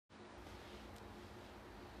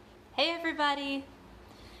Hey everybody!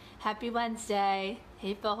 Happy Wednesday.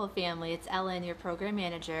 Hey Boho family, it's Ellen, your program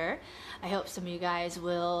manager. I hope some of you guys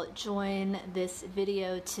will join this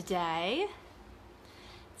video today.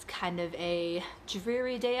 It's kind of a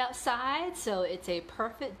dreary day outside, so it's a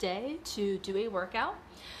perfect day to do a workout.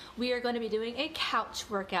 We are going to be doing a couch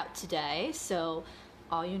workout today, so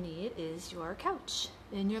all you need is your couch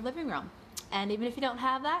in your living room. And even if you don't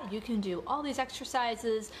have that, you can do all these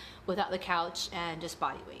exercises without the couch and just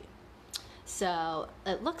body weight. So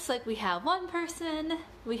it looks like we have one person.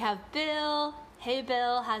 We have Bill. Hey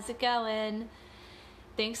Bill, how's it going?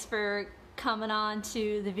 Thanks for coming on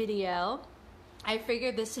to the video. I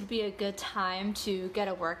figured this would be a good time to get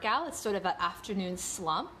a workout. It's sort of an afternoon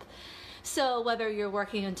slump. So whether you're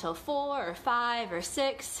working until 4 or 5 or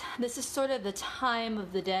 6, this is sort of the time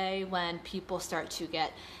of the day when people start to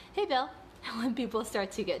get, hey Bill, when people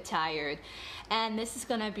start to get tired. And this is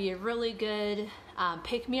gonna be a really good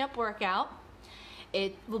pick-me-up workout.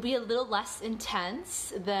 It will be a little less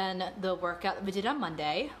intense than the workout that we did on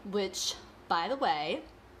Monday, which, by the way,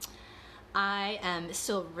 I am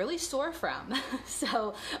still really sore from.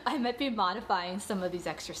 So I might be modifying some of these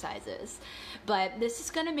exercises. But this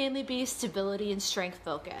is gonna mainly be stability and strength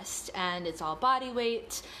focused, and it's all body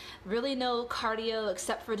weight, really no cardio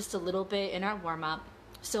except for just a little bit in our warm-up.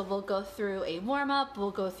 So we'll go through a warm-up,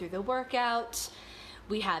 we'll go through the workout.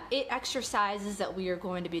 We have 8 exercises that we are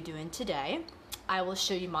going to be doing today. I will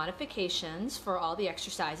show you modifications for all the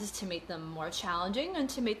exercises to make them more challenging and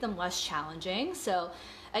to make them less challenging. So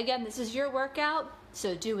again, this is your workout,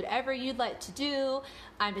 so do whatever you'd like to do.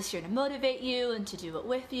 I'm just here to motivate you and to do it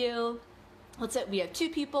with you. We have 2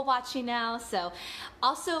 people watching now. So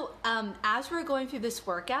also, as we're going through this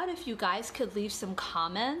workout, if you guys could leave some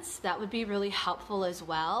comments, that would be really helpful as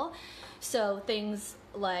well. So things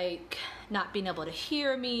like not being able to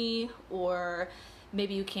hear me, or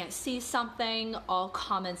maybe you can't see something, all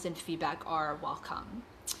comments and feedback are welcome.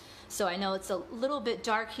 So I know it's a little bit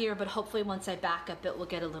dark here, but hopefully once I back up, it will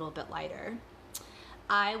get a little bit lighter.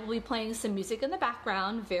 I will be playing some music in the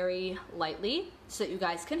background very lightly so that you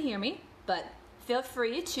guys can hear me, but feel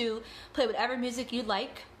free to play whatever music you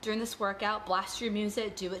like during this workout. Blast your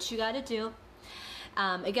music, do what you gotta do.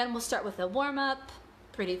 Again, we'll start with a warm-up,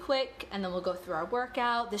 pretty quick, and then we'll go through our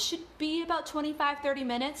workout. This should be about 25-30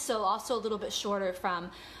 minutes, so also a little bit shorter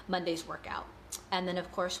from Monday's workout. And then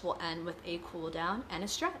of course we'll end with a cool down and a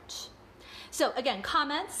stretch. So again,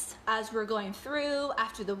 comments as we're going through.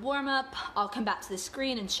 After the warm-up, I'll come back to the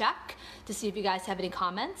screen and check to see if you guys have any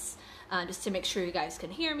comments, just to make sure you guys can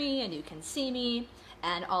hear me and you can see me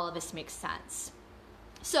and all of this makes sense.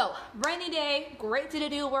 So, rainy day, great day to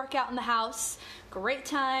do a workout in the house. Great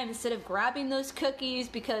time, instead of grabbing those cookies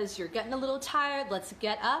because you're getting a little tired, let's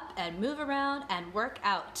get up and move around and work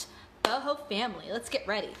out. Boho family, let's get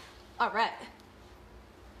ready. All right.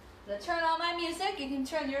 I'm gonna turn on my music. You can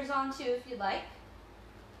turn yours on too if you'd like.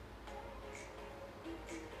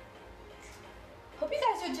 Hope you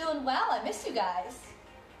guys are doing well. I miss you guys.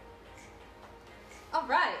 All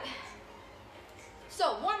right.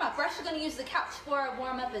 So warm up, we're actually gonna use the couch for our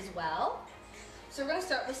warm up as well. So we're gonna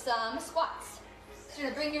start with some squats. So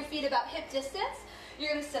you're gonna bring your feet about hip distance.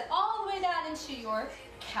 You're gonna sit all the way down into your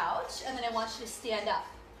couch, and then I want you to stand up.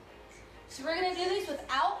 So we're gonna do these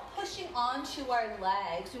without pushing onto our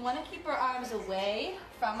legs. We wanna keep our arms away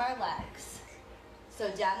from our legs. So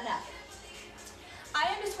down and up. I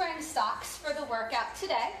am just wearing socks for the workout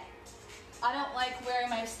today. I don't like wearing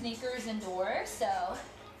my sneakers indoors, so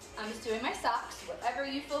I'm just doing my socks, whatever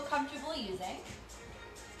you feel comfortable using.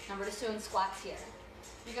 And we're just doing squats here.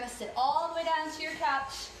 You're gonna sit all the way down to your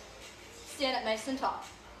couch, stand up nice and tall.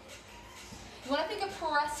 You wanna think of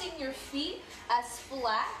pressing your feet as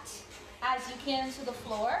flat as you can into the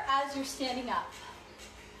floor as you're standing up.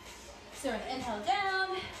 So we're gonna inhale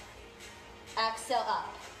down, exhale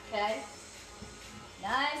up, okay?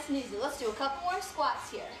 Nice and easy. Let's do a couple more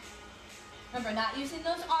squats here. Remember, not using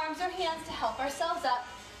those arms or hands to help ourselves up,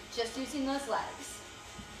 just using those legs.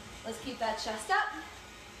 Let's keep that chest up.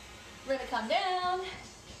 We're gonna come down.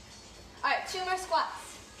 All right, 2 more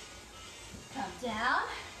squats. Come down,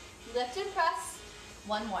 lift and press,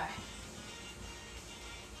 1 more.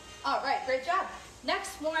 All right, great job.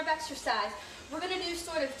 Next warm-up exercise, we're gonna do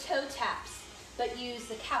sort of toe taps, but use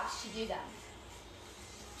the couch to do them.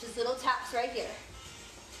 Just little taps right here.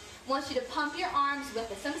 I want you to pump your arms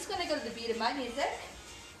with us. I'm just gonna go to the beat of my music,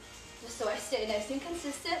 just so I stay nice and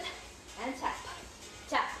consistent, and tap,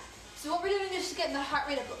 tap. So what we're doing is just getting the heart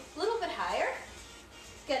rate up a little bit higher,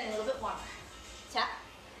 getting a little bit warmer. Tap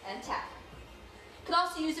and tap. You can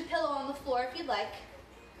also use a pillow on the floor if you'd like.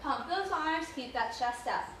 Pump those arms, keep that chest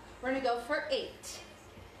up. We're gonna go for 8,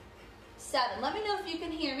 7. Let me know if you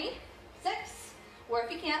can hear me. 6, or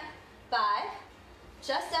if you can't, 5,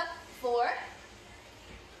 chest up, 4,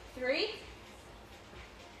 3,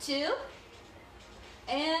 2,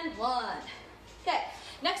 and 1. Okay,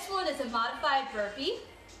 next one is a modified burpee.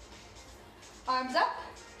 Arms up,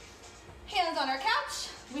 hands on our couch.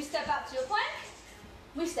 We step out to a plank,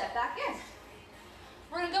 we step back in.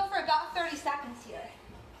 We're gonna go for about 30 seconds here.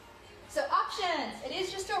 So options, it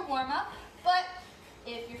is just a warm up, but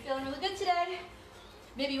if you're feeling really good today,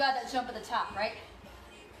 maybe you add that jump at the top, right?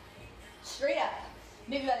 Straight up.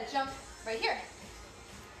 Maybe you add a jump right here.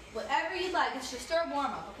 Whatever you'd like, it's just a warm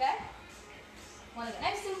up, okay? Wanna get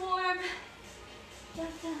nice and warm. Dun,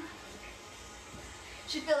 dun.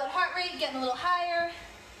 Should feel that heart rate getting a little higher.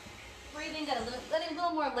 Breathing, getting a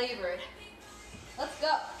little more labored. Let's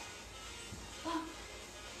go. All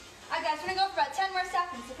right, guys, we're gonna go for about 10 more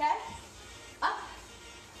seconds, okay? Up.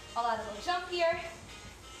 I'll add a little jump here.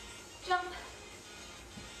 Jump.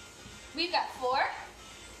 We've got 4,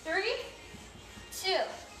 3, 2,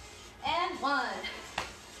 and 1.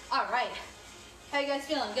 All right. How you guys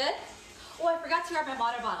feeling? Good? Oh, I forgot to grab my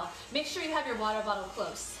water bottle. Make sure you have your water bottle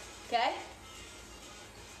close, okay?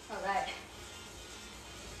 All right.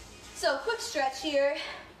 So quick stretch here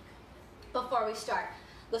before we start.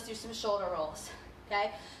 Let's do some shoulder rolls,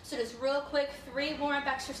 okay? So just real quick, 3 warm-up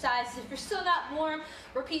exercises. If you're still not warm,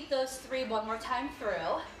 repeat those 3 one more time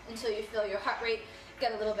through until you feel your heart rate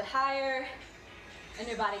get a little bit higher and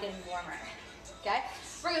your body getting warmer, okay?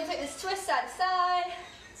 We're gonna take this twist side to side.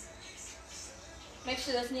 Make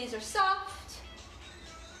sure those knees are soft.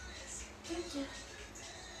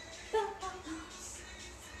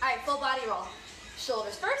 All right, full body roll.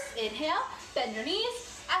 Shoulders first, inhale, bend your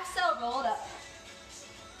knees, exhale, roll it up.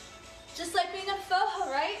 Just like being a foe,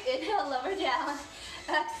 right? Inhale, lower down,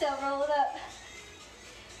 exhale, roll it up.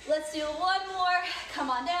 Let's do one more,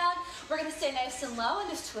 come on down. We're gonna stay nice and low and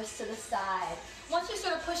just twist to the side. Once you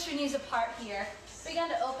sort of push your knees apart here, begin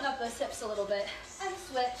to open up those hips a little bit and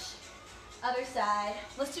switch. Other side.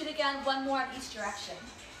 Let's do it again, one more in each direction.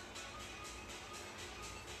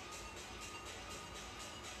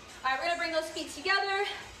 All right, we're gonna bring those feet together.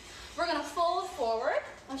 We're gonna fold forward.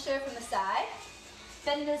 I'll show you from the side.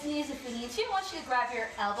 Bend those knees if we need to. I want you to grab your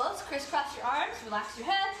elbows, crisscross your arms, relax your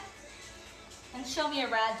head, and show me a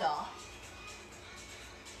rag doll.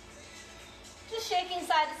 Just shaking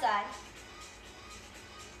side to side.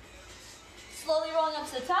 Slowly rolling up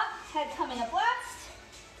to the top, head coming up last.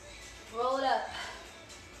 Roll it up.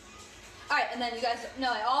 All right, and then you guys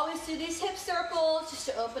know I always do these hip circles just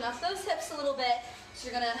to open up those hips a little bit. So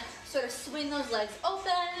you're gonna sort of swing those legs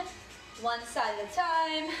open, one side at a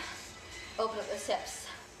time. Open up those hips.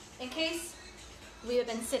 In case we have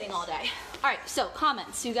been sitting all day. All right, so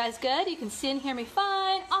comments. You guys good? You can see and hear me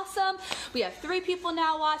fine. Awesome. We have 3 people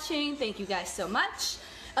now watching. Thank you guys so much.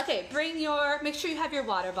 Okay, make sure you have your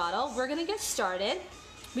water bottle. We're gonna get started.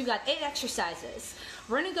 We've got 8 exercises.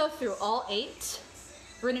 We're gonna go through all 8.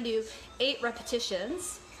 We're gonna do 8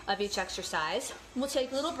 repetitions of each exercise. We'll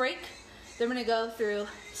take a little break. Then we're gonna go through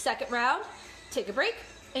 2nd round, take a break,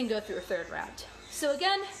 and go through a 3rd round. So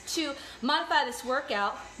again, to modify this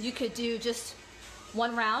workout, you could do just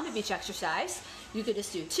 1 round of each exercise. You could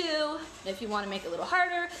just do 2. If you wanna make it a little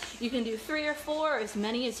harder, you can do 3 or 4, or as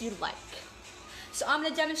many as you'd like. So I'm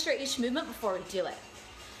gonna demonstrate each movement before we do it.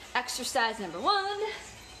 Exercise number 1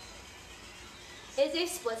 is a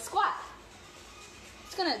split squat.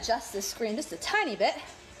 Just gonna adjust the screen just a tiny bit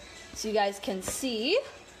so you guys can see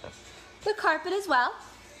the carpet as well.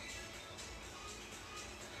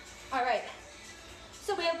 All right,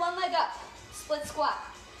 so we have 1 leg up, split squat.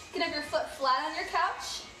 You can have your foot flat on your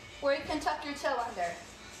couch, or you can tuck your toe under,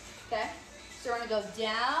 okay? So we're gonna go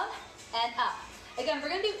down and up. Again, we're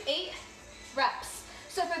gonna do 8 reps.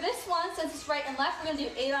 So for this one, since it's right and left, we're gonna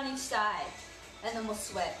do 8 on each side, and then we'll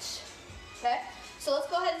switch, okay? So let's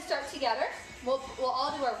go ahead and start together. We'll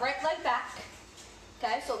all do our right leg back,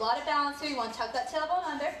 okay? So a lot of balance here. You wanna tuck that tailbone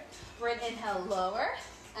under. We're gonna inhale, lower,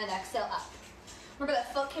 and exhale, up. Remember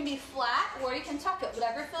that foot can be flat, or you can tuck it,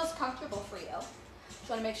 whatever feels comfortable for you. Just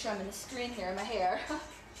wanna make sure I'm in the screen here in my hair.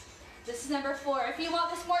 This is number 4. If you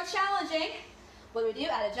want this more challenging, what do we do?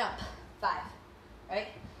 Add a jump. 5, right?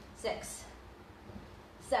 6,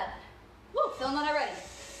 7. Woo, feeling that already.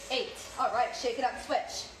 8. All right, shake it up and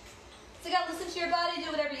switch. So you gotta listen to your body,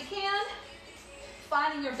 do whatever you can.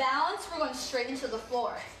 Finding your balance, we're going straight into the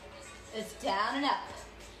floor. It's down and up.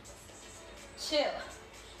 2.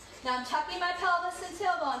 Now I'm tucking my pelvis and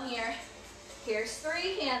tailbone here. Here's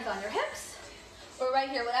 3, hands on your hips. Or right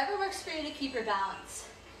here, whatever works for you to keep your balance.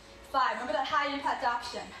 5, remember that high impact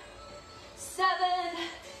option. 7,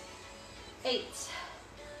 8.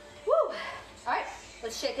 Woo!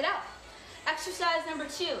 Let's shake it out. Exercise number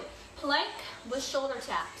 2, plank with shoulder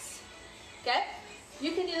taps. Okay?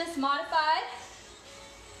 You can do this modified,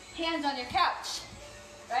 hands on your couch,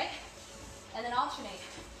 right? And then alternate.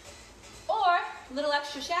 Or, little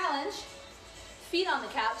extra challenge, feet on the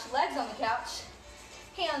couch, legs on the couch,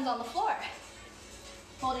 hands on the floor.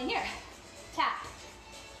 Holding here, tap,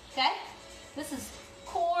 okay? This is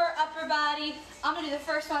core, upper body. I'm gonna do the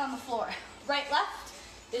first one on the floor. Right, left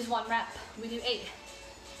is 1 rep. We do 8.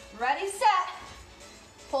 Ready, set.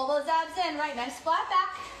 Pull those abs in, right, nice flat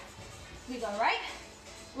back. We go right,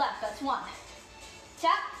 left, that's 1.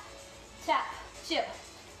 Tap, tap, 2.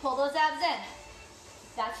 Pull those abs in.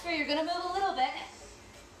 That's 3, you're gonna move a little bit.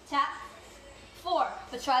 Tap, 4,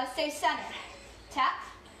 but try to stay centered. Tap,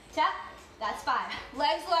 tap, that's 5.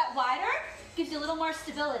 Legs a lot wider, gives you a little more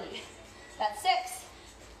stability. That's 6.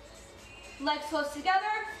 Legs close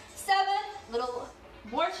together. 7, a little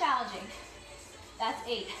more challenging. That's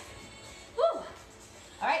 8. Woo!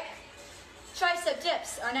 All right, tricep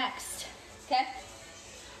dips are next, okay?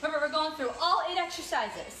 Remember, we're going through all 8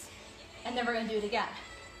 exercises, and then we're gonna do it again.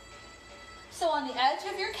 So on the edge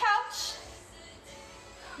of your couch,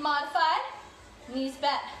 modified, knees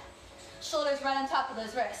bent, shoulders right on top of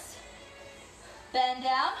those wrists. Bend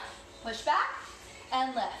down, push back,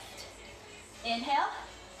 and lift. Inhale,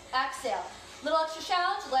 exhale. Little extra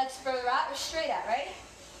challenge, legs further out or straight out, right?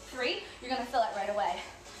 3, you're gonna feel it right away.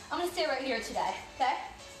 I'm gonna stay right here today, okay?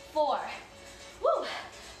 4, woo,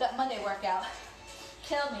 that Monday workout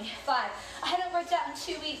killed me. 5, I hadn't worked out in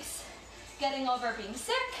 2 weeks. Getting over being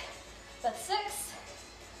sick, that's 6.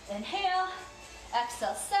 Inhale,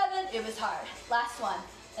 exhale, 7, it was hard. Last one,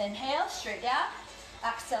 inhale, straight down,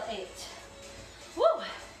 exhale, 8. Woo, all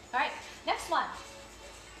right, next one.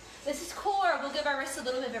 This is core, we'll give our wrists a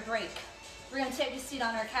little bit of a break. We're gonna take a seat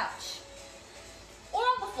on our couch. Or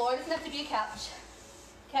on the floor, it doesn't have to be a couch.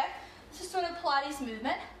 Okay? This is sort of Pilates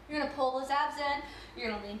movement. You're gonna pull those abs in, you're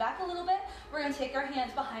gonna lean back a little bit. We're gonna take our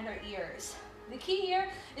hands behind our ears. The key here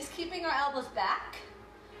is keeping our elbows back,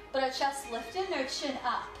 but our chest lifted and our chin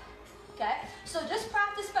up. Okay? So just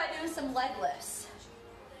practice by doing some leg lifts.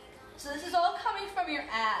 So this is all coming from your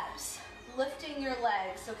abs, lifting your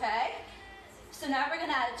legs, okay? So now we're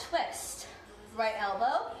gonna add a twist. Right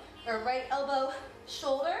elbow, or right elbow,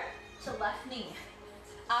 shoulder to left knee.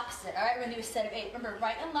 Opposite, all right? We're gonna do a set of 8. Remember,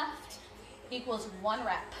 right and left equals 1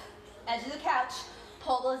 rep. Edge of the couch,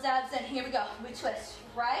 pull those abs in. Here we go, we twist.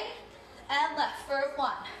 Right and left for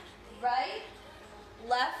 1. Right,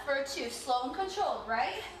 left for 2. Slow and controlled,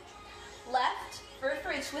 right? Left for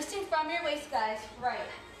 3. Twisting from your waist, guys. Right.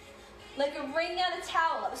 Like a wring out a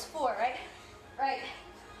towel. That was 4, right? Right.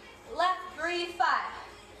 Left, 3, 5.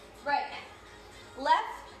 Right. Left,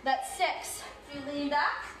 that's 6. If you lean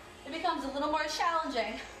back, it becomes a little more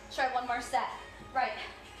challenging. Try 1 more set. Right.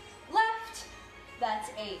 Left, that's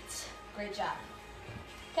 8. Great job.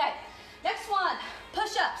 Okay, next one,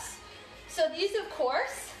 push-ups. So these, of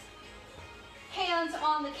course, hands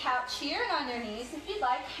on the couch here and on your knees. If you'd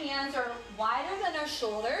like, hands are wider than our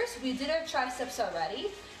shoulders. We did our triceps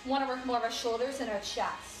already. We want to work more of our shoulders and our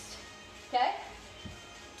chest. Okay?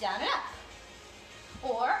 Down and up.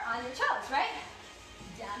 Or on your toes, right?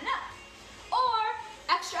 Down and up. Or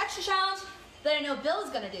extra challenge that I know Bill's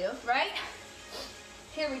gonna do, right?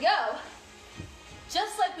 Here we go.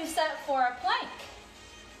 Just like we set up for our plank.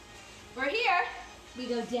 We're here, we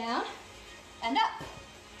go down and up.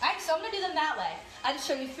 All right, so I'm gonna do them that way. I just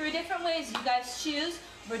showed you 3 different ways. You guys choose.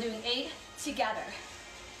 We're doing 8 together.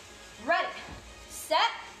 Ready,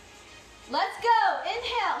 set, let's go.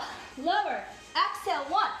 Inhale, lower, exhale,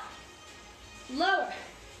 1. Lower,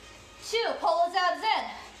 2, pull those abs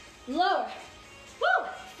in. Lower, woo,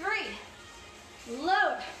 3,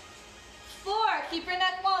 lower, 4, keep your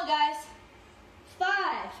neck long, guys.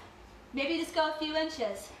 5, maybe just go a few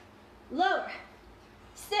inches. Lower,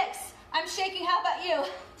 6, I'm shaking, how about you?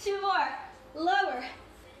 2 more, lower,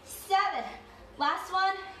 7, last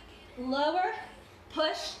one, lower,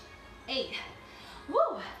 push, 8.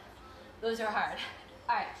 Woo, those are hard.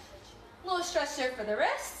 All right, a little stretch there for the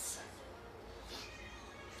wrists.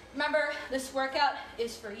 Remember, this workout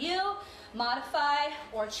is for you. Modify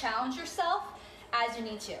or challenge yourself as you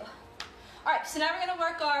need to. All right, so now we're gonna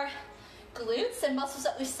work our glutes and muscles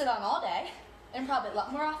that we sit on all day, and probably a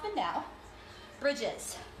lot more often now.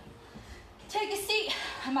 Bridges. Take a seat.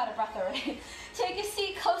 I'm out of breath already. Take a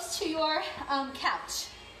seat close to your couch,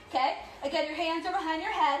 okay? Again, your hands are behind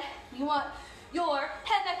your head. You want your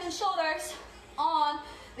head, neck, and shoulders on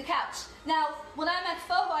the couch. Now, when I'm at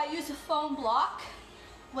FOHO, I use a foam block.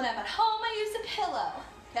 When I'm at home, I use a pillow,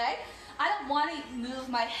 okay? I don't want to move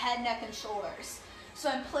my head, neck, and shoulders. So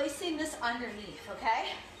I'm placing this underneath, okay?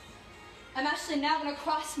 I'm actually now gonna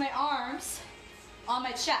cross my arms on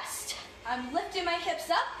my chest. I'm lifting my hips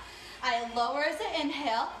up. I lower as I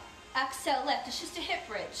inhale, exhale, lift. It's just a hip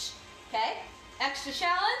bridge, okay? Extra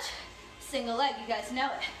challenge, single leg, you guys know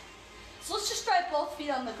it. So let's just try both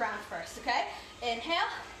feet on the ground first, okay? Inhale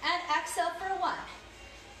and exhale for 1.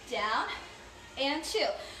 Down and 2.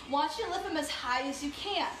 Want you to lift them as high as you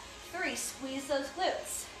can. 3, squeeze those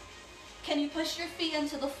glutes. Can you push your feet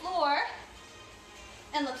into the floor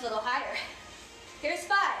and lift a little higher? Here's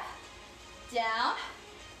 5. Down.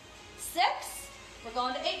 6. We're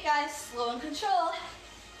going to 8, guys. Slow and controlled.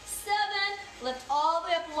 7. Lift all the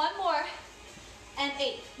way up. 1 more. And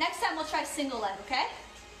 8. Next time we'll try single leg, okay?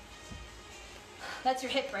 That's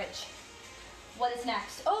your hip bridge. What is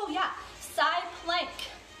next? Oh yeah, side plank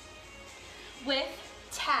with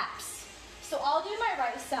taps. So I'll do my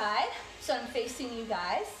right side, so I'm facing you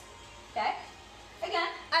guys, okay? Again,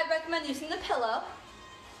 I'd recommend using the pillow.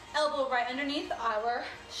 Elbow right underneath our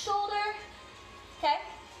shoulder, okay?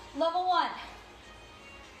 Level 1.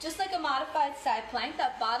 Just like a modified side plank,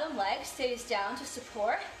 that bottom leg stays down to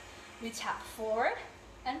support. We tap forward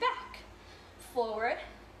and back, forward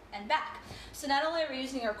and back. So not only are we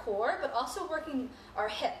using our core, but also working our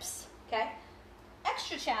hips, okay?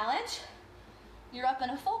 Extra challenge, you're up in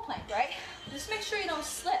a full plank, right? Just make sure you don't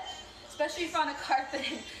slip, especially if you're on a carpet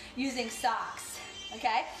and using socks,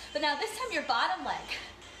 okay? But now this time your bottom leg,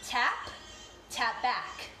 tap, tap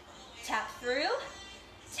back, tap through,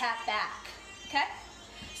 tap back, okay?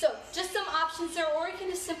 So just some options there, or you can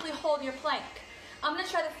just simply hold your plank. I'm gonna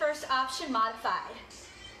try the first option, modified.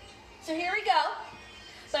 So here we go.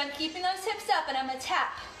 But I'm keeping those hips up and I'm gonna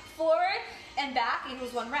tap. Forward and back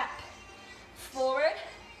equals 1 rep. Forward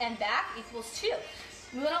and back equals 2.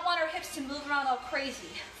 We don't want our hips to move around all crazy.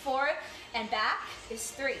 Forward and back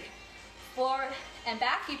is 3. Forward and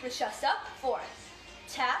back, keep your chest up, 4.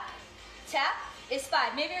 Tap, tap is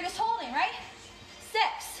 5. Maybe you're just holding, right?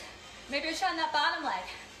 6. Maybe you're trying that bottom leg.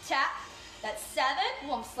 Tap, that's 7.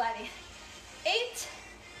 Ooh, I'm sliding. 8,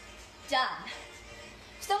 done.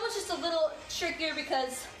 Some was just a little trickier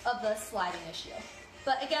because of the sliding issue.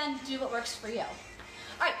 But again, do what works for you. All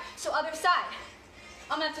right, so other side.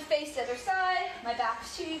 I'm gonna have to face the other side. My back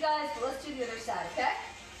is to you guys, but let's do the other side, okay?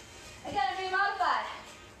 Again, I'm doing modified.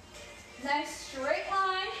 Nice straight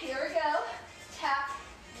line, here we go. Tap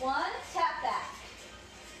 1, tap back.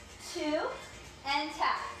 2, and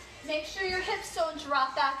tap. Make sure your hips don't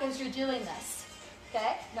drop back as you're doing this,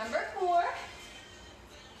 okay? Number 4,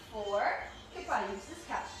 4. You could probably use this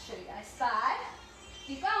couch to show you guys. 5.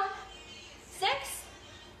 Keep going. 6.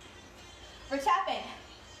 We're tapping.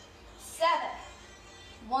 7.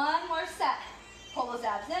 1 more set. Pull those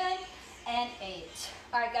abs in. And 8.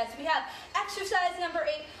 All right, guys, we have exercise number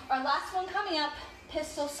 8. Our last one coming up,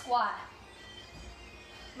 pistol squat.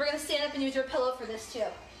 We're going to stand up and use your pillow for this too.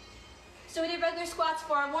 So we did regular squats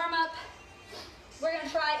for our warm-up. We're going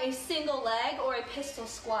to try a single leg or a pistol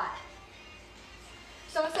squat.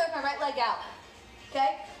 So I'm going to start with my right leg out,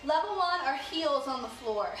 okay? Level 1, our heels on the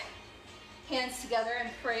floor. Hands together in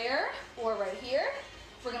prayer, or right here.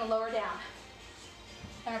 We're going to lower down.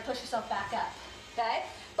 And we're going to push yourself back up, okay?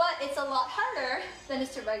 But it's a lot harder than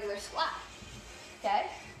just a regular squat, okay?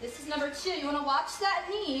 This is number 2. You want to watch that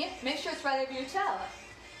knee. Make sure it's right over your toe.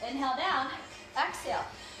 Inhale down, exhale.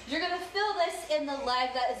 You're going to feel this in the leg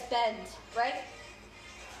that is bent, right?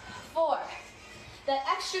 4. That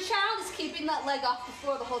extra challenge is keeping that leg off the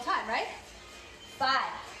floor the whole time, right? 5.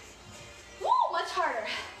 Woo, much harder.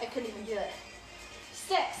 I couldn't even do it.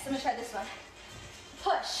 6. I'm going to try this one.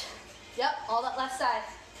 Push. Yep, all that left side.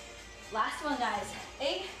 Last one, guys.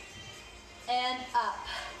 8. And up.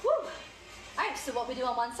 Woo. All right, so what we do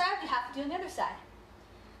on one side, we have to do on the other side.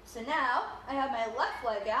 So now, I have my left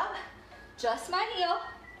leg out, just my heel,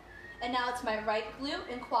 and now it's my right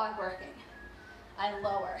glute and quad working. I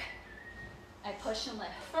lower. I push and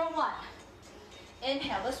lift for 1.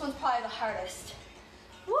 Inhale, this one's probably the hardest.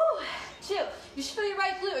 Woo, 2, you should feel your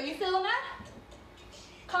right glute. Are you feeling that?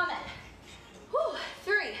 Comment. Woo,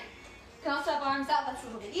 3, you can also have arms out, that's a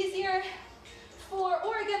little bit easier. 4,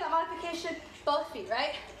 or again, that modification, both feet,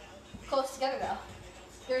 right? Close together though.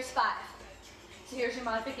 Here's 5. So here's your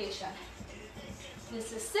modification.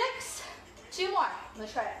 This is 6, 2 more. I'm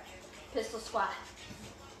gonna try it. Pistol squat.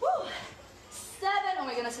 Woo. 7, oh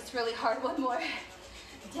my goodness, it's really hard. 1 more.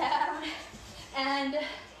 Down and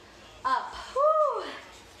up. Woo. All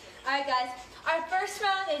right, guys, our first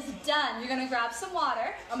round is done. You're gonna grab some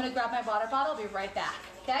water. I'm gonna grab my water bottle. I'll be right back,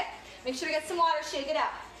 okay? Make sure to get some water, shake it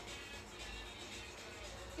out.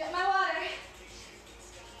 Get my water.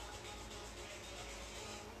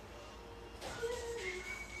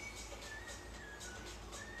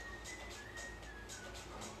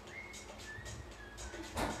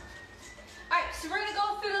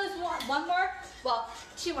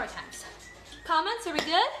 2 more times. Comments, are we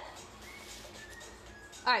good?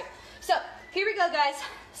 All right, so here we go, guys.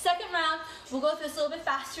 Second round, we'll go through this a little bit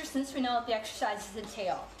faster since we know what the exercises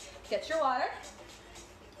entail. Get your water.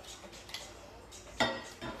 All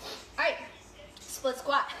right, split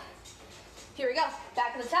squat. Here we go,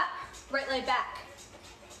 back to the top, right leg back.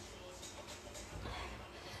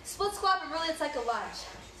 Split squat, but really it's like a lunge.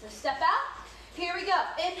 So step out, here we go,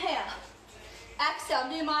 inhale. Exhale,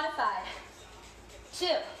 new modified. 2,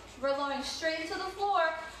 we're lowering straight into the floor.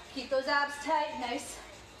 Keep those abs tight, nice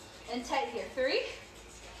and tight here. 3,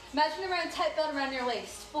 imagine you're wearing a tight belt around your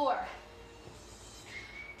waist. 4,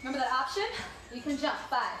 remember that option? You can jump.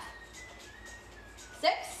 5,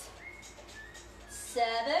 6,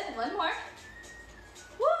 7, one more.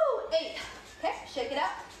 Woo, 8, okay, shake it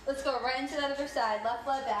out. Let's go right into that other side, left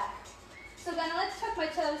leg back. So again, let's tuck my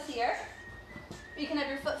toes here. You can have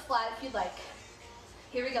your foot flat if you'd like.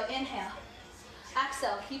 Here we go, inhale.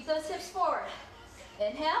 Exhale, keep those hips forward.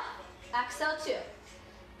 Inhale, exhale, 2.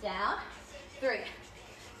 Down, 3.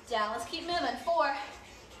 Down, let's keep moving. 4.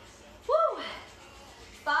 Woo.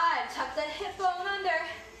 5, tuck that hip bone under.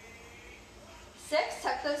 6,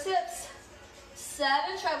 tuck those hips.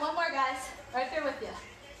 7, try one more, guys. Right there with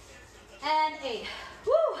you. And 8.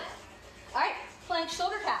 Woo. All right, plank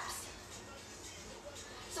shoulder taps.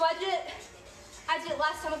 So I did it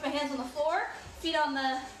last time with my hands on the floor, feet on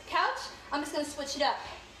the couch. I'm just gonna switch it up.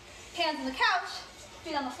 Hands on the couch,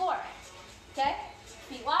 feet on the floor. Okay?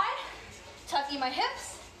 Feet wide, tucking my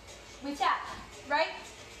hips. We tap. Right,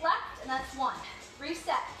 left, and that's 1.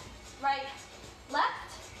 Reset. Right,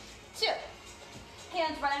 left, 2.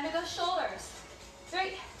 Hands right under those shoulders.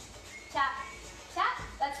 3. Tap, tap.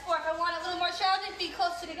 That's 4. If I want it a little more challenging, feet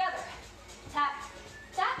closer together. Tap,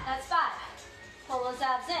 tap. That's 5. Pull those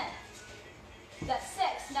abs in. That's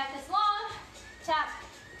 6. Neck is long. Tap,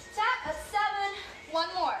 tap. That's 7. One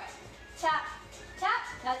more. Tap, tap.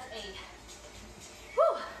 That's 8.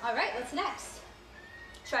 Whew. All right, what's next?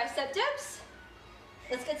 Tricep dips.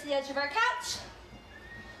 Let's get to the edge of our couch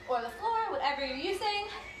or the floor, whatever you're using.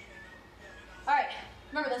 All right,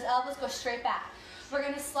 remember those elbows go straight back. We're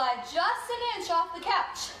gonna slide just an inch off the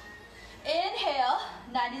couch. Inhale,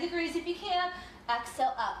 90 degrees if you can.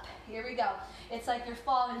 Exhale up. Here we go. It's like you're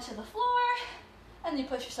falling to the floor, and then you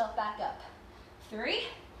push yourself back up. 3,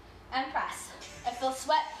 and press. I feel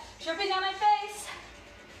sweat dripping down my face.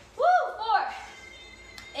 Woo,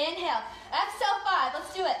 4. Inhale, exhale, 5.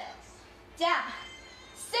 Let's do it. Down.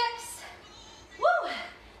 6. Woo.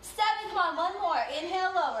 7. Come on, one more.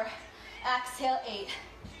 Inhale, lower. Exhale, 8.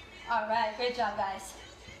 All right, great job, guys.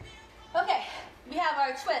 Okay, we have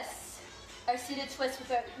our twists, our seated twist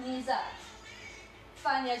with our knees up.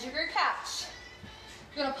 Find the edge of your couch.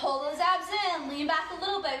 You're gonna pull those abs in, lean back a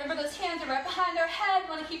little bit. Remember those hands are right behind our head.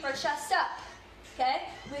 We wanna keep our chest up, okay?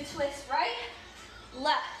 We twist right,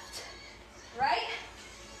 left, right,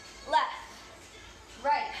 left,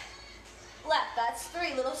 right, left. That's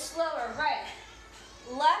 3, a little slower, right.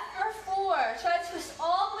 Left or 4, try to twist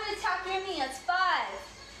all the way to tap your knee, that's 5.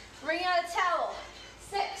 Bring out a towel,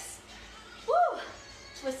 6. Woo!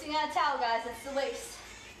 Twisting out a towel, guys, that's the waist.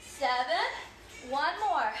 7, one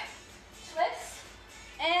more. Twist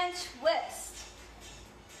and twist.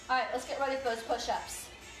 All right, let's get ready for those push-ups.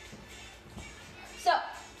 So,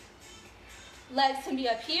 legs can be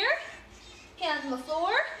up here, hands on the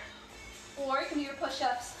floor, or you can do your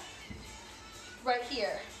push-ups right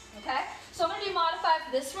here, okay? So I'm gonna do modified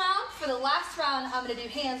for this round. For the last round, I'm gonna do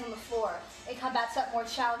hands on the floor and come back to that more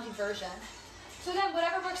challenging version. So again,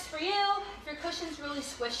 whatever works for you. If your cushion's really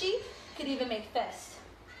squishy, you could even make fists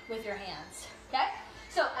with your hands, okay?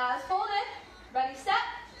 So as folded, ready, set,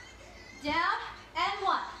 down, and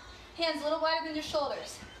 1. Hands a little wider than your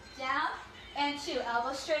shoulders. Down, and 2,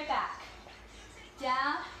 elbows straight back.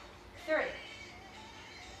 Down, 3.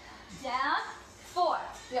 Down, 4.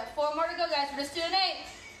 We got 4 more to go, guys. We're just doing 8.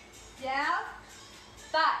 Down,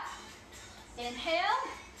 5. Inhale,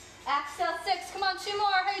 exhale, 6. Come on, 2 more.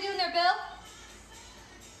 How you doing there, Bill?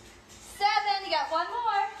 7, you got 1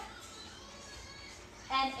 more.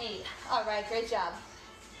 And 8. All right, great job.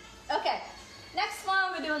 Okay, next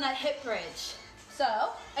one, we're doing that hip bridge. So,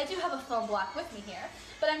 I do have a foam block with me here,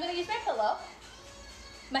 but I'm gonna use my pillow.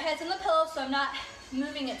 My head's on the pillow, so I'm not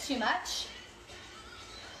moving it too much.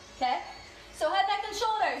 Okay, so head, neck, and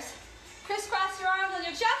shoulders. Crisscross your arms on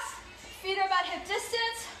your chest. Feet are about hip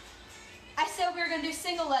distance. I said we were gonna do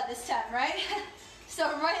single leg this time, right? So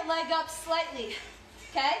right leg up slightly.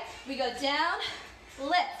 Okay, we go down,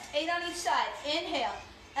 lift, 8 on each side. Inhale,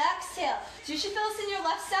 exhale. So you should feel this in your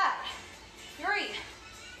left side. 3,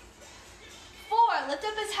 4, lift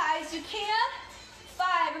up as high as you can.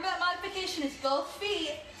 5, remember that modification is both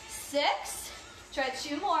feet. 6, try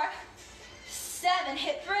 2 more. 7,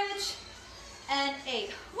 hip bridge. And 8,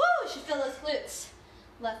 woo, you should feel those glutes.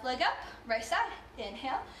 Left leg up, right side,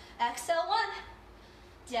 inhale, exhale, 1,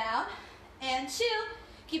 down, and 2,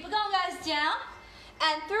 keep it going guys, down,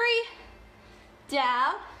 and 3,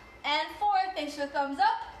 down, and 4, thanks for the thumbs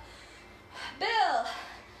up, build,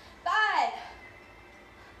 5,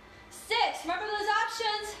 6, remember those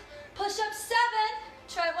options, push up 7,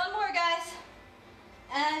 try 1 more guys,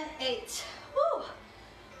 and 8, woo,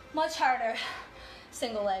 much harder,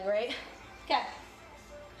 single leg, right? Okay,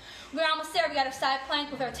 we're almost there. We got a side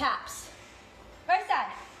plank with our taps. Right side.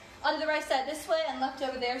 I'll do the right side this way and left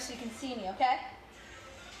over there so you can see me, okay?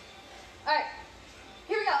 All right,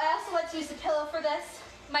 here we go. I also like to use a pillow for this.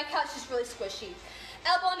 My couch is really squishy.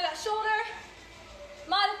 Elbow under that shoulder.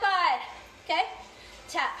 Modified, okay?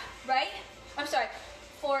 Tap, right? I'm sorry,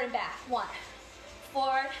 forward and back. 1,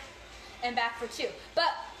 forward and back for 2. But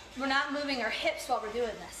we're not moving our hips while we're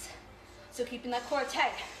doing this. So keeping that core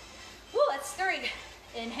tight. Woo, that's 3.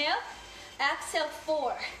 Inhale, exhale,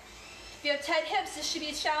 4. If you have tight hips, this should be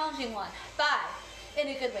a challenging one. 5, in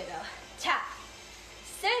a good way though. Tap.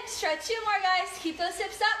 6, try 2 more guys. Keep those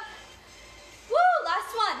hips up. Woo,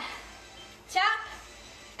 last one. Tap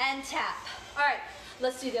and tap. All right,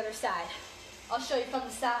 let's do the other side. I'll show you from the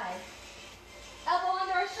side. Elbow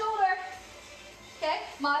under our shoulder. Okay,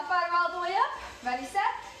 modified all the way up. Ready, set,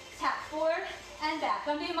 tap, forward and back.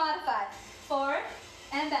 I'm doing modified. Forward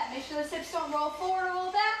and back. Make sure those hips don't roll forward or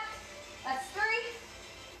roll back. That's 3.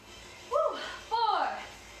 Woo, 4.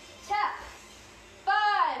 Tap.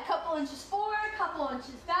 5. Couple inches forward, couple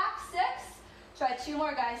inches back. 6. Try 2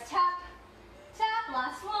 more guys. Tap, tap.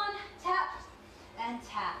 Last one. Tap and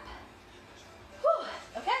tap. Whew.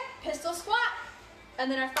 Okay, pistol squat.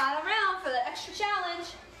 And then our final round for the extra challenge.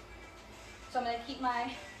 So I'm going to keep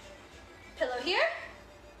my pillow here.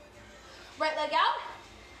 Right leg out.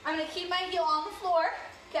 I'm going to keep my heel on the floor,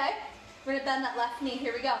 okay? We're going to bend that left knee.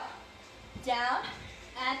 Here we go. Down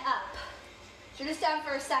and up. So just down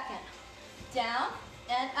for a second. Down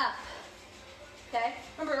and up, okay?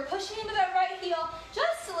 Remember, we're pushing into that right heel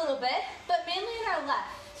just a little bit, but mainly in our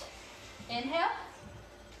left. Inhale,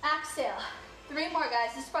 exhale. 3 more,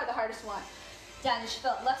 guys. This is probably the hardest one. Down, you should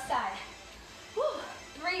feel it. Left side. Woo.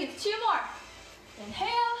 Breathe. 2 more.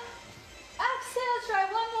 Inhale, exhale. Try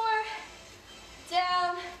 1 more.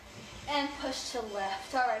 Down and push to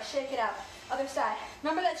lift. All right, shake it out. Other side.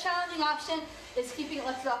 Remember that challenging option is keeping it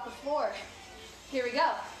lifted off the floor. Here we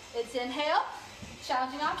go. It's inhale,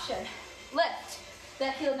 challenging option. Lift.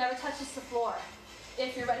 That heel never touches the floor.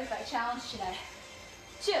 If you're ready for a challenge today.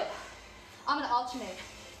 2. I'm going to alternate.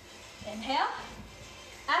 Inhale,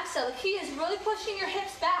 exhale. The key is really pushing your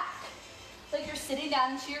hips back. Like you're sitting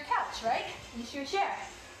down into your couch, right? Into your chair.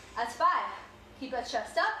 That's 5. Keep that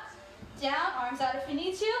chest up. Down, arms out if you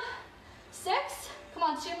need to. 6, come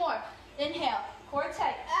on, 2 more. Inhale, core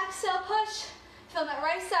tight. Exhale, push. Feel that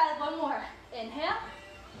right side, 1 more. Inhale,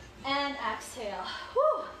 and exhale.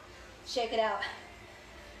 Whew. Shake it out.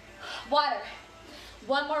 Water.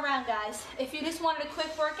 1 more round, guys. If you just wanted a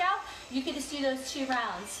quick workout, you could just do those 2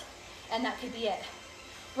 rounds, and that could be it.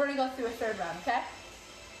 We're gonna go through a 3rd round, okay?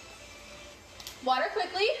 Water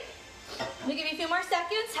quickly. Let me give you a few more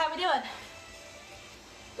seconds. How we doing?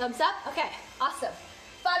 Thumbs up? Okay, awesome.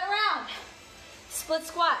 Final round. Split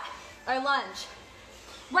squat, or lunge.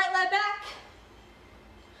 Right leg back.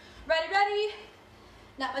 Ready, ready.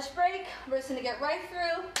 Not much break. We're just gonna get right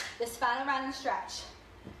through this final round and stretch.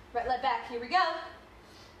 Right leg back, here we go.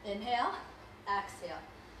 Inhale, exhale.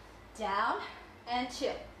 Down, and 2.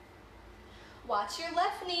 Watch your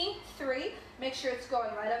left knee. 3, make sure it's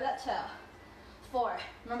going right over that toe. 4,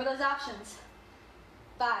 remember those options.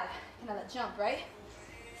 5, you can have that jump, right?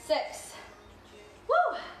 6,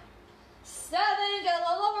 woo! 7, get a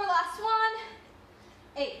little lower, last one.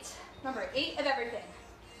 8, remember 8 of everything.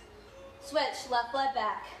 Switch, left leg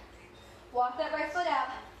back. Walk that right foot out.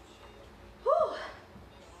 Whew.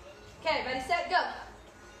 Okay, ready, set, go.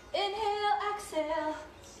 Inhale, exhale.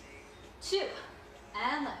 2,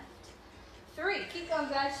 and left. 3, keep going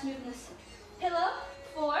guys, moving this pillow.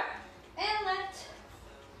 4, and left.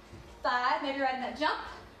 5, maybe riding that jump.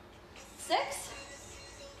 6,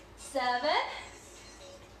 7,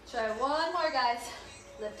 try 1 more guys.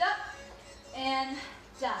 Lift up, and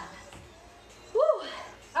done. Woo,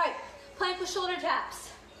 all right, plank with shoulder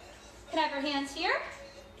taps. Can I have your hands here?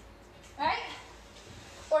 All right,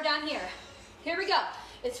 or down here. Here we go.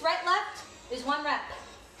 It's right, left is 1 rep.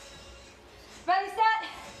 Ready, set,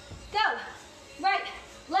 go. Right,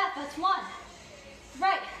 left, that's 1.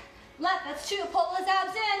 Right, left, that's 2. Pull those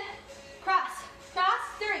abs in. Cross, cross,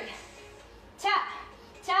 3, tap,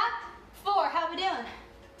 tap, 4, how we doing?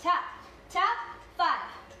 Tap, tap, 5.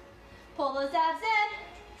 Pull those abs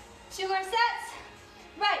in, 2 more sets,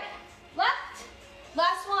 right, left,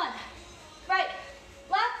 last one, right,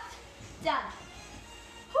 left, done.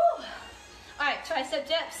 Whew. All right, tricep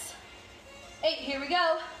dips. 8, here we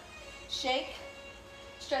go. Shake,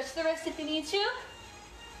 stretch the wrist if you need to.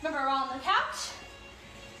 Remember, we're on the couch.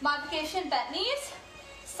 Modification, bent knees,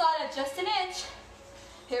 slide up just an inch.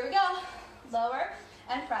 Here we go, lower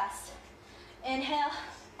and press. Inhale,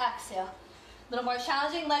 exhale. A little more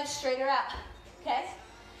challenging, legs straighter out, okay?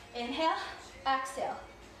 Inhale, exhale.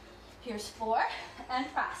 Here's 4,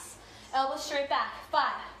 and press. Elbows straight back, 5,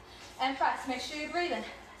 and press. Make sure you're breathing.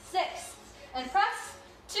 6, and press.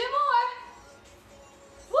 2 more.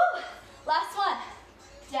 Woo! Last one.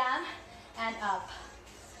 Down and up.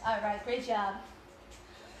 All right, great job.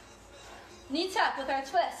 Knee tuck with our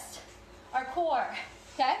twist, our core,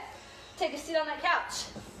 okay? Take a seat on that couch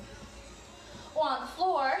or on the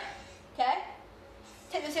floor, okay?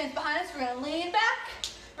 Take those hands behind us. We're gonna lean back,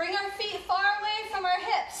 bring our feet far away from our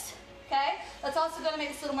hips, okay? That's also gonna make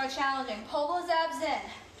this a little more challenging. Pull those abs in.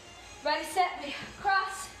 Ready, set, we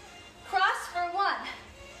cross, cross for 1,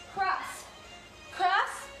 cross,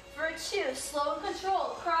 cross for 2, slow and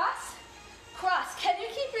controlled, cross, cross. Can you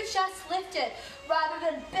keep your chest lifted rather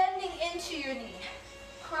than bending into your knee?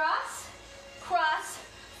 Cross, cross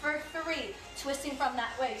for 3, twisting from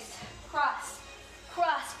that waist. Cross,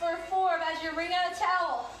 cross for 4 as you wring out a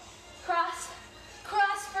towel. Cross,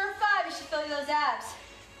 cross for 5, you should feel those abs.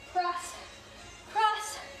 Cross,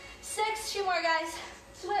 cross, 6, 2 more guys.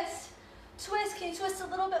 Twist, twist, can you twist a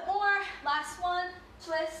little bit more? Last one,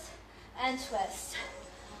 twist and twist.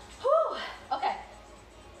 Whew, okay.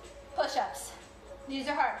 Push-ups. These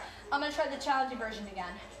are hard. I'm gonna try the challenging version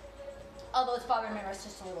again, although it's bothering my wrist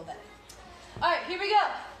just a little bit. All right, here we go.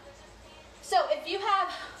 So if you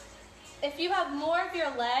have more of your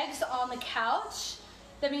legs on the couch,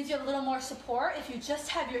 that means you have a little more support. If you just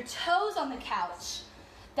have your toes on the couch,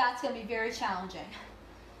 that's gonna be very challenging.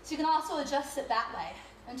 So you can also adjust it that way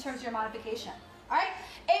in terms of your modification. All right,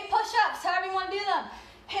 8 push-ups, however you wanna do them.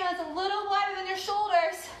 Hands a little wider than your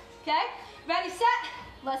shoulders, okay? Ready, set,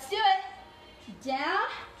 let's do it. Down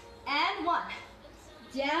and 1,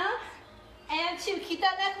 down and 2, keep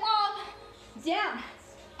that neck long, down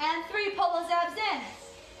and 3, pull those abs in,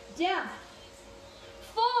 down,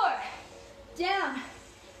 4, down,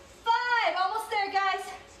 5, almost there guys,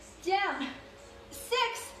 down,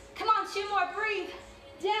 6, come on, 2 more, breathe,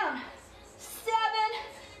 down, 7,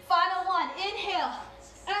 final 1, inhale,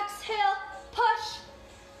 exhale, push,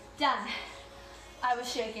 done. I was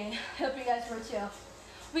shaking, hope you guys were too.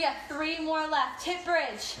 We got 3 more left, hip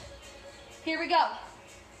bridge. Here we go.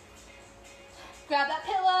 Grab that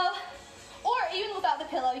pillow, or even without the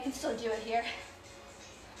pillow, you can still do it here.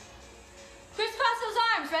 Crisscross those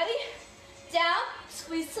arms, ready? Down,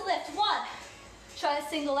 squeeze to lift, 1. Try a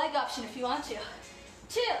single leg option if you want to.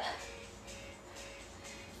 2,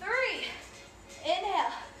 3,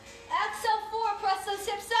 inhale, exhale, 4, press those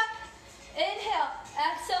hips up, inhale,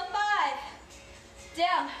 exhale, 5,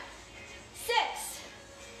 down, 6,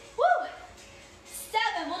 woo,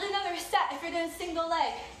 7, we'll do another set if you're doing single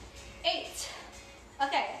leg, 8,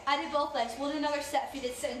 okay, I did both legs, we'll do another set if you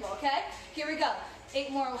did single, okay? Here we go,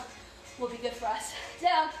 8 more will be good for us.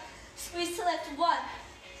 Down, squeeze to lift, 1,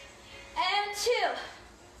 and 2,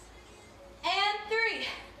 and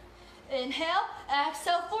 3, inhale,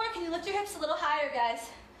 exhale, 4, can you lift your hips a little higher, guys?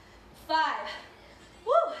 5,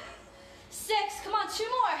 woo, 6, come on, 2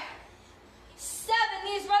 more, 7,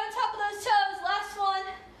 knees right on top of those toes, last one,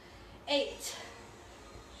 8,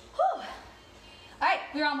 whew. All right,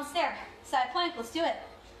 we're almost there. Side plank, let's do it.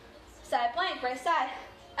 Side plank, right side,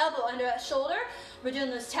 elbow under that shoulder, we're doing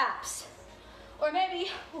those taps. Or maybe,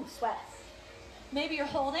 ooh, sweat. Maybe you're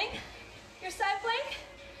holding your side plank,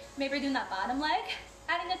 maybe you're doing that bottom leg,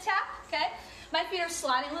 adding a tap, okay? My feet are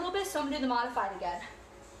sliding a little bit, so I'm gonna do the modified again.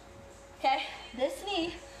 Okay, this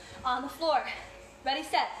knee on the floor. Ready,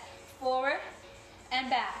 set, forward and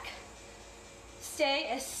back. Stay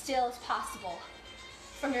as still as possible.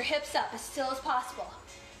 From your hips up, as still as possible.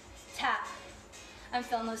 Tap. I'm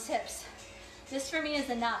feeling those hips. This for me is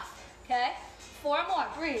enough, okay? 4 more,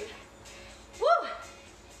 breathe. Woo!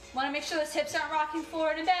 Wanna make sure those hips aren't rocking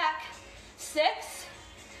forward and back. 6,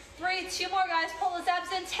 breathe, 2 more guys, pull those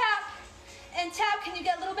abs in, tap, and tap, can you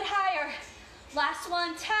get a little bit higher? Last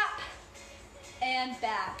one, tap, and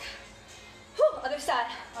back. Whew, other side,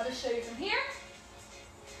 I'll just show you from here.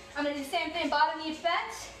 I'm gonna do the same thing, bottom knee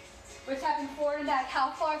bent. We're tapping forward and back.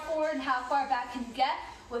 How far forward and how far back can you get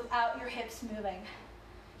without your hips moving?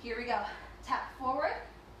 Here we go. Tap forward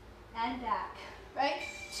and back. Right?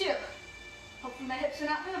 2. Hopefully my hips are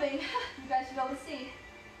not moving. You guys should be able to see.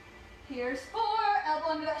 Here's 4. Elbow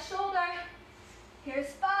under that shoulder. Here's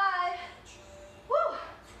 5. Woo!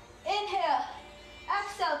 Inhale.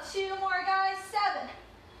 Exhale. 2 more, guys. 7.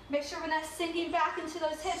 Make sure we're not sinking back into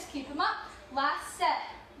those hips. Keep them up. Last set.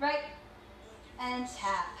 Right? And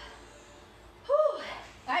tap. Whew.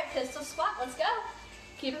 All right, pistol squat. Let's go.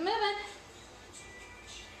 Keep it moving.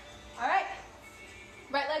 All right.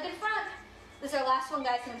 Right leg in front. This is our last one,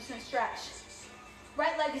 guys, and I'm just going to stretch.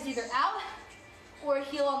 Right leg is either out or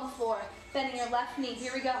heel on the floor. Bending your left knee.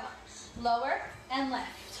 Here we go. Lower and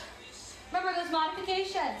lift. Remember those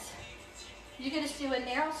modifications. You can just do a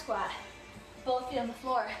narrow squat. Both feet on the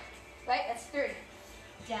floor. Right? That's 3.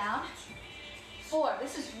 Down. 4.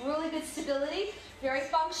 This is really good stability. Very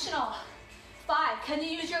functional. 5. Can you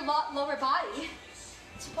use your lower body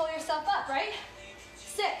to pull yourself up, right?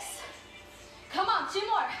 6. Come on, 2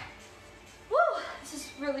 more. Woo! This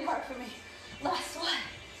is really hard for me. Last one.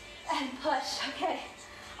 And push. Okay.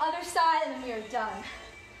 Other side, and then we are done.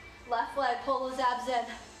 Left leg, pull those abs in.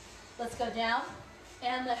 Let's go down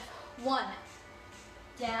and lift. 1.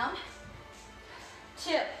 Down.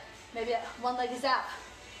 2. Maybe one leg is out.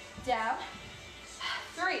 Down.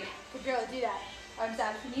 3. Could barely do that. Arms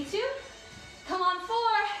out if you need to. Come on, 4.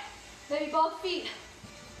 Maybe both feet.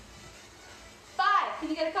 5. Can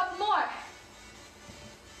you get a couple more?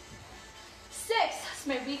 6. That's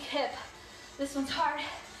my weak hip. This one's hard.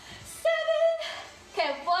 7.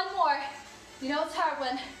 Okay, 1 more. You know it's hard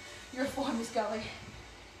when your form is going.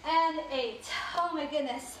 And 8. Oh my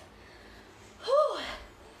goodness. Whew.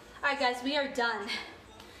 All right, guys, we are done.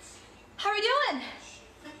 How are we doing?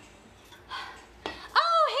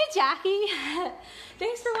 Oh, hey, Jackie.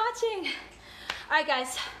 Thanks for watching. All right,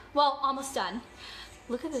 guys. Well, almost done.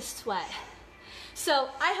 Look at this sweat. So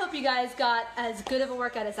I hope you guys got as good of a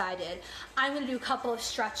workout as I did. I'm gonna do a couple of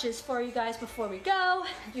stretches for you guys before we go.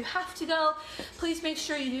 If you have to go, please make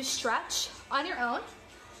sure you do stretch on your own.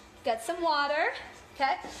 Get some water,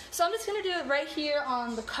 okay? So I'm just gonna do it right here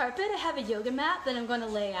on the carpet. I have a yoga mat that I'm gonna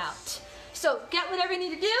lay out. So get whatever you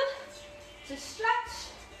need to do. Just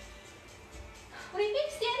stretch. What do you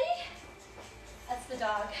think, Sandy? That's the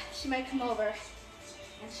dog. She might come over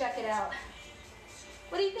and check it out.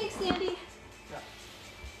 What do you think, Sandy?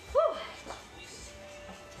 Whew.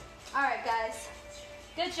 All right, guys.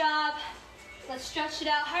 Good job. Let's stretch it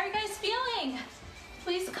out. How are you guys feeling?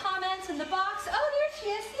 Please comment in the box. Oh, there she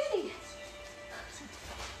is, Sandy.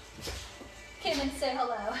 Came in to say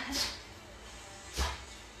hello.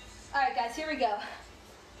 All right, guys, here we go.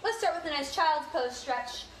 Let's start with a nice child's pose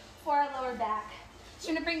stretch for our lower back. So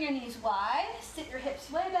you're gonna bring your knees wide, sit your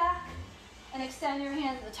hips way back, and extend your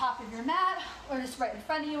hands at the top of your mat, or just right in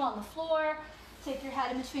front of you on the floor. Take your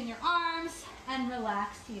head in between your arms and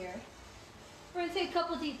relax here. We're gonna take a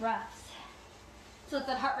couple deep breaths. So let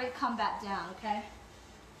that heart rate come back down, okay?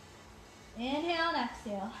 Inhale and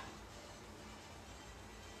exhale.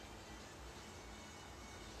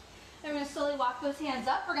 And we're gonna slowly walk those hands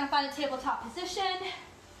up. We're gonna find a tabletop position.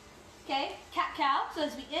 Okay, cat-cow. So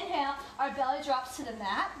as we inhale, our belly drops to the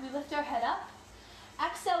mat. We lift our head up.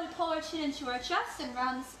 Exhale, we pull our chin into our chest and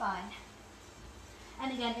round the spine.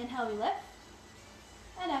 And again, inhale, we lift.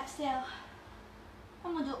 And exhale.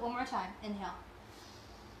 I'm going to do it one more time. Inhale.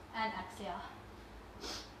 And exhale.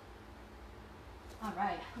 All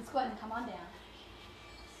right, let's go ahead and come on down.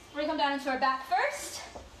 We're going to come down into our back first.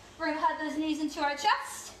 We're going to hug those knees into our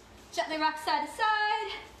chest. Gently rock side to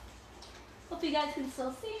side. Hope you guys can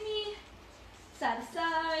still see me. Side to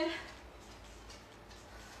side.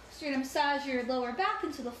 So you're going to massage your lower back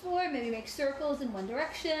into the floor. Maybe make circles in one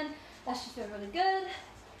direction. That should feel really good.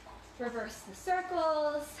 Reverse the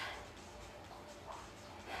circles.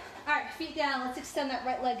 All right, feet down. Let's extend that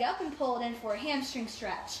right leg up and pull it in for a hamstring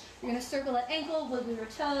stretch. You're going to circle that ankle, wiggle your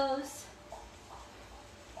toes.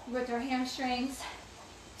 Work our hamstrings,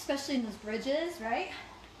 especially in those bridges, right?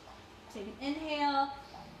 Take an inhale.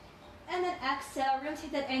 And then exhale. We're going to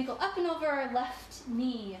take that ankle up and over our left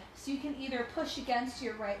knee. So you can either push against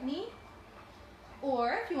your right knee,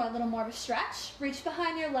 or if you want a little more of a stretch, reach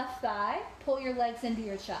behind your left thigh, pull your legs into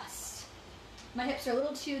your chest. My hips are a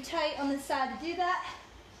little too tight on this side to do that,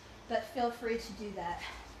 but feel free to do that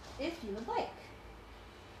if you would like.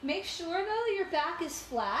 Make sure though your back is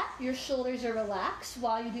flat, your shoulders are relaxed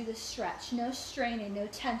while you do this stretch. No straining, no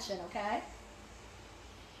tension, okay?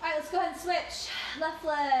 All right, let's go ahead and switch. Left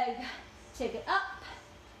leg, take it up,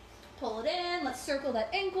 pull it in. Let's circle that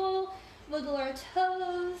ankle, wiggle our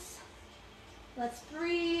toes. Let's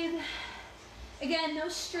breathe. Again, no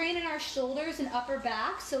strain in our shoulders and upper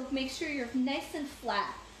back, so make sure you're nice and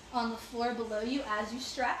flat on the floor below you as you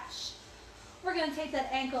stretch. We're going to take that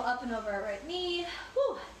ankle up and over our right knee.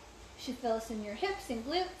 Whew. You should feel this in your hips and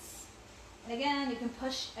glutes. And again, you can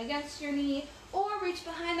push against your knee or reach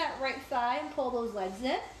behind that right thigh and pull those legs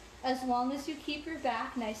in, as long as you keep your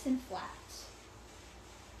back nice and flat.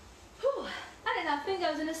 Whew. I did not think I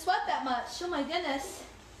was going to sweat that much. Oh my goodness.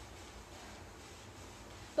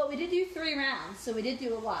 But we did do 3 rounds, so we did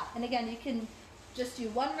do a lot. And again, you can just do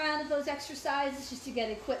 1 round of those exercises just to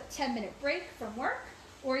get a quick 10-minute break from work,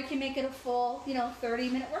 or you can make it a full,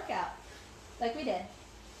 30-minute workout like we did.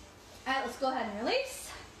 All right, let's go ahead and release.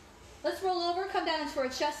 Let's roll over, come down into our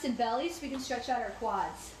chest and belly so we can stretch out our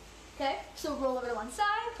quads. Okay, so roll over to one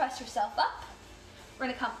side, press yourself up. We're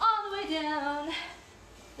gonna come all the way down.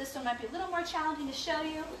 This one might be a little more challenging to show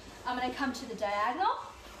you. I'm gonna come to the diagonal.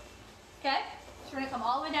 Okay, so we're gonna come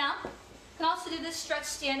all the way down. You can also do this stretch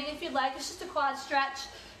standing if you'd like. It's just a quad stretch.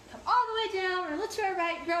 Come all the way down. We're gonna look to our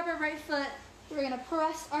right, grab our right foot. We're gonna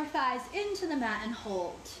press our thighs into the mat and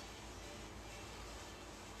hold.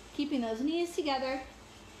 Keeping those knees together.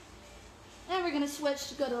 And we're gonna switch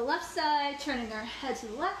to go to the left side, turning our head to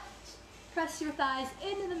the left. Press your thighs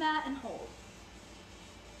into the mat and hold.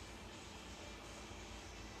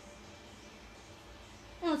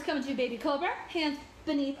 And let's come into baby cobra. Hands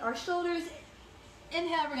beneath our shoulders.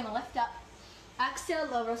 Inhale, we're gonna lift up. Exhale,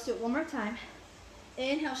 lower. Let's do it one more time.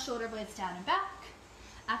 Inhale, shoulder blades down and back.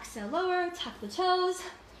 Exhale, lower, tuck the toes.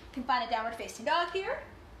 You can find a downward facing dog here.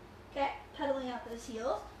 Okay, pedaling out those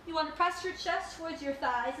heels. You want to press your chest towards your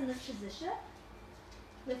thighs in this position.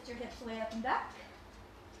 Lift your hips way up and back.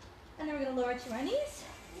 And then we're going to lower to our knees.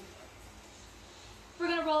 We're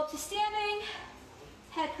going to roll up to standing.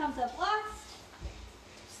 Head comes up last.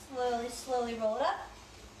 Slowly, slowly roll it up.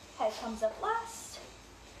 Head comes up last.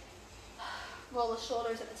 Roll the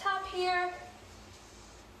shoulders at the top here.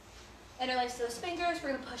 Interlace those fingers. We're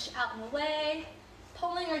going to push out and away.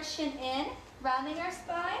 Pulling our chin in, rounding our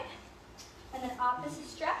spine. And then opposite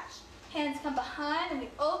stretch. Hands come behind and we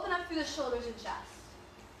open up through the shoulders and chest.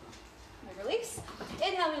 And we release.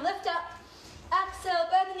 Inhale, we lift up. Exhale,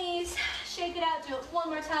 bend the knees. Shake it out. Do it one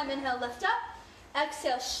more time. Inhale, lift up.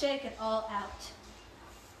 Exhale, shake it all out.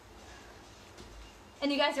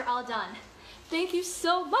 And you guys are all done. Thank you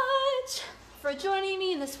so much for joining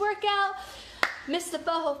me in this workout. Miss the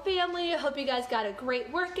Boho family, I hope you guys got a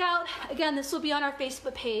great workout. Again, this will be on our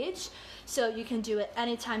Facebook page, so you can do it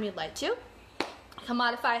anytime you'd like to. You can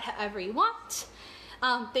modify it however you want.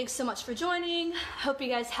 Thanks so much for joining. Hope you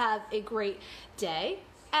guys have a great day,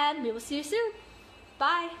 and we will see you soon.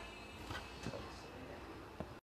 Bye.